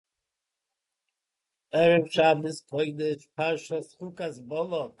Erev Shabbos Kodesh Parshas Chukas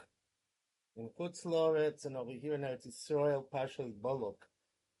Balak in Chutz La'aretz and over here in Eretz Yisrael Parshas Balak.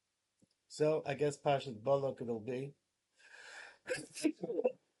 So I guess Parshas Balak it'll be.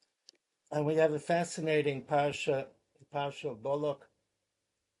 And we have a fascinating Parsha of Balak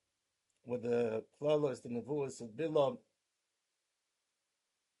with the Klalos, the Nevuas of Bilam.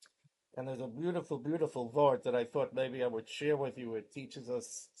 And there's a beautiful, beautiful word that I thought maybe I would share with you. It teaches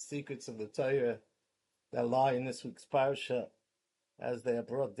us secrets of the Torah that lie in this week's Parsha, as they are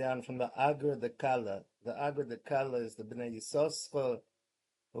brought down from the Agur the Kala. The Agur the Kala is the Bnei Yisoscha,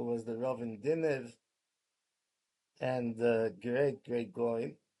 who was the Rav in Dinev, and great, great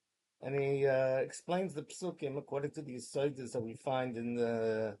Goin. And he explains the psukim according to the Yisodis that we find in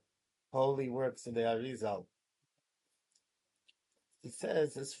the holy works of the Arizal. He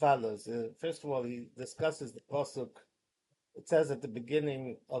says as follows. First of all, he discusses the pasuk. It says at the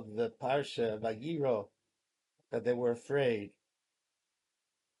beginning of the parsha, Vayiro, that they were afraid.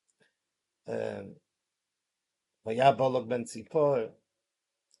 Vayabolog ben Tzipor,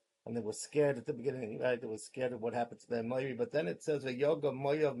 and they were scared at the beginning, right? They were scared of what happened to their Moiri. But then it says, Vayoga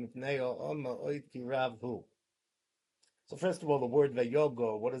Moyav Mipneo Oma Oit Kiravhu. So first of all, the word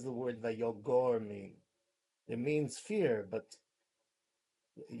Vayogo, what does the word Vayogor mean? It means fear, but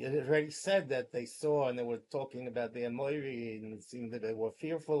it already said that they saw and they were talking about the Amoiri, and it seemed that they were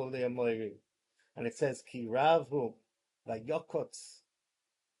fearful of the Amoiri. And it says, Kiravhu, Vayokots,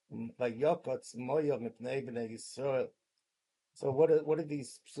 Vayokots Moyav Mipnei B'nei Yisrael. So what are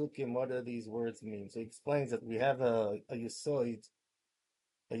these psukim? What do these words mean? So he explains that we have a yisoid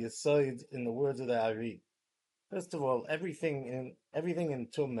in the words of the Ari. First of all, everything in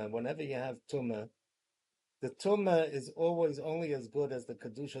Tumah, whenever you have Tumah, the Tumah is always only as good as the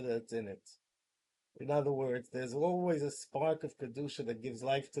Kedusha that's in it. In other words, there's always a spark of Kedusha that gives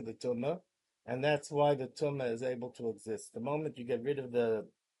life to the Tumah, and that's why the Tumah is able to exist. The moment you get rid of the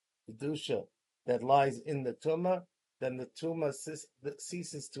Kedusha that lies in the Tumah, then the Tumah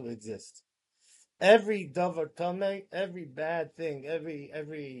ceases to exist. Every davar tameh, every bad thing,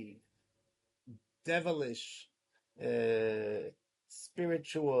 every devilish,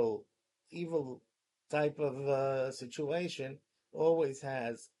 spiritual, evil type of situation always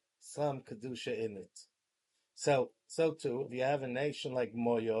has some kedusha in it. So too, if you have a nation like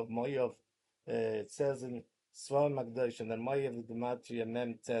Moyov, it says in Svar Magdosh, and then Moyov Gematria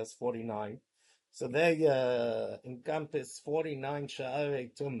Mem says 49. So they encompass 49 Sha'arei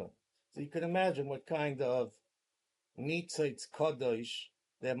Tumah. So you can imagine what kind of Nitzitz Kodosh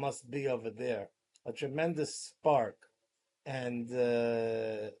there must be over there. A tremendous spark. And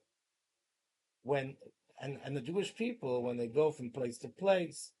when and the Jewish people, when they go from place to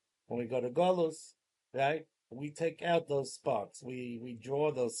place, when we go to Golus, right, we take out those sparks. We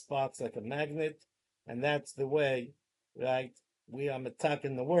draw those sparks like a magnet, and that's the way, right, we are metak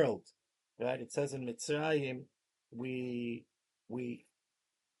in the world. Right? It says in Mitzrayim, we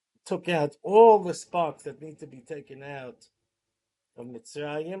took out all the sparks that need to be taken out of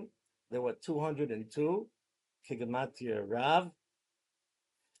Mitzrayim. There were 202, Kigamatia Rav,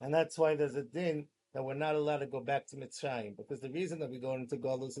 and that's why there's a din that we're not allowed to go back to Mitzrayim, because the reason that we go into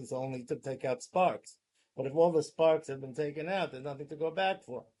Golus is only to take out sparks. But if all the sparks have been taken out, there's nothing to go back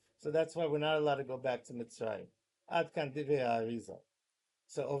for. So that's why we're not allowed to go back to Mitzrayim. Ad kan divei Arizal.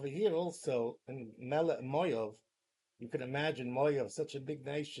 So over here also in Moyov, you can imagine Moyov, such a big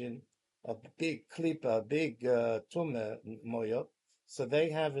nation, a big klipa, a big tumah Moyov. So they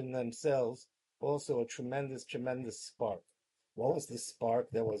have in themselves also a tremendous, tremendous spark. What was the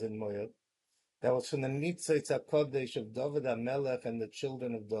spark that was in Moyov? That was from the Nitzitz HaKodesh of David HaMelech and the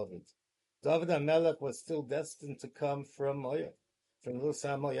children of David. David HaMelech was still destined to come from Moyov, from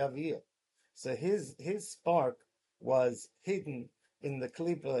Lusa Moyaviyah. So his spark was hidden in the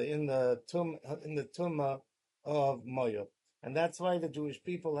klipa, in the tumah of Moyov. And that's why the Jewish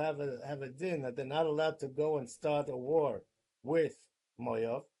people have a din that they're not allowed to go and start a war with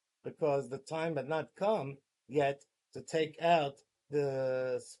Moyov, because the time had not come yet to take out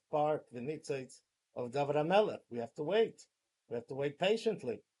the spark, the nitzitz of David HaMelech. We have to wait. We have to wait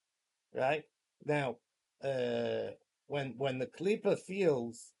patiently, right? Now, when the klipa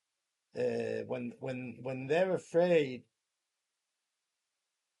feels, when they're afraid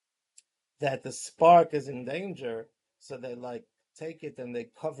that the spark is in danger, so they like take it and they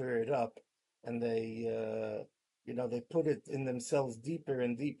cover it up, and they they put it in themselves deeper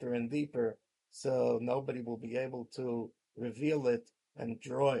and deeper and deeper, so nobody will be able to reveal it and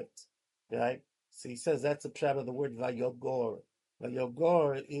draw it, right? So he says that's a pshat of the word vayogor.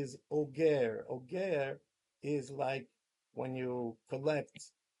 Vayogor is oger. Oger is like when you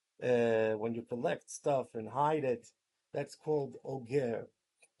collect when you collect stuff and hide it, that's called oger.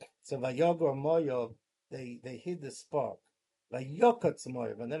 So Vayogor Moyov, they hid the spark. Vayokotz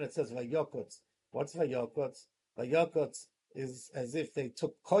Moyov, and then it says Vayokotz. What's Vayokotz? Vayokotz is as if they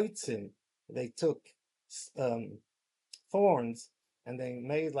took koitzin, they took um, thorns, and they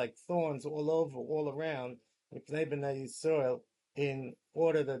made like thorns all over, all around, soil, in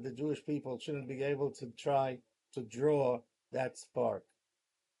order that the Jewish people shouldn't be able to try to draw that spark.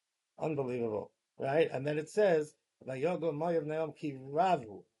 Unbelievable, right? And then it says, "Vayogo Moav Naom Ki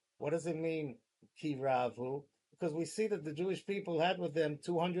Ravu." What does it mean, Ki Ravu? Because we see that the Jewish people had with them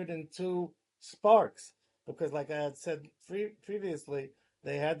 202 sparks. Because, like I had said previously,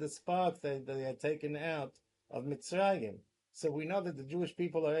 they had the sparks that they had taken out of Mitzrayim. So we know that the Jewish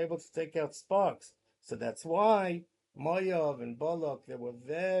people are able to take out sparks. So that's why Moav and Balak, they were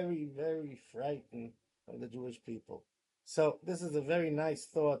very, very frightened of the Jewish people. So this is a very nice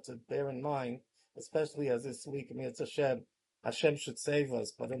thought to bear in mind, especially as this week, I mean, it's Hashem should save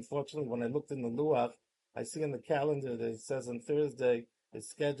us. But unfortunately, when I looked in the Luach, I see in the calendar that it says on Thursday it's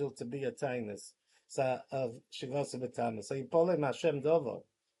scheduled to be a tainus of Shivasa B'Tamas. So Yipolem Hashem Dovo.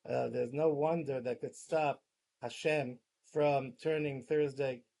 There's no wonder that could stop Hashem from turning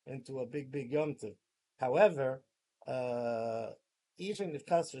Thursday into a big, big Yom Tov. However, even if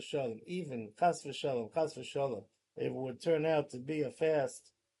Chas v'Shalom, it would turn out to be a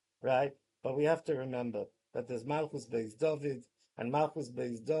fast, right? But we have to remember that there's Malchus Beis David, and Malchus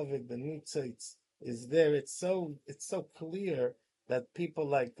Beis David, the Nitzitz is there. It's so clear that people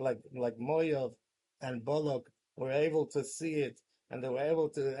like Moav and Balak were able to see it, and they were able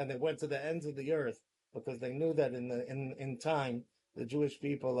to, and they went to the ends of the earth because they knew that in time the Jewish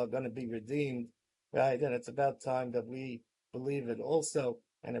people are going to be redeemed, right? And it's about time that we believe it also.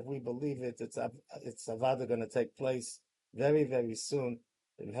 And if we believe it, it's Avada going to take place very, very soon.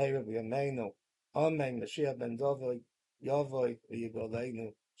 In Heirav Yameinu, Amen, Mashiach ben Dovi, Yavoy,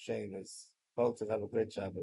 V'Yigoleinu, Shemus. Both have a great Shabbat.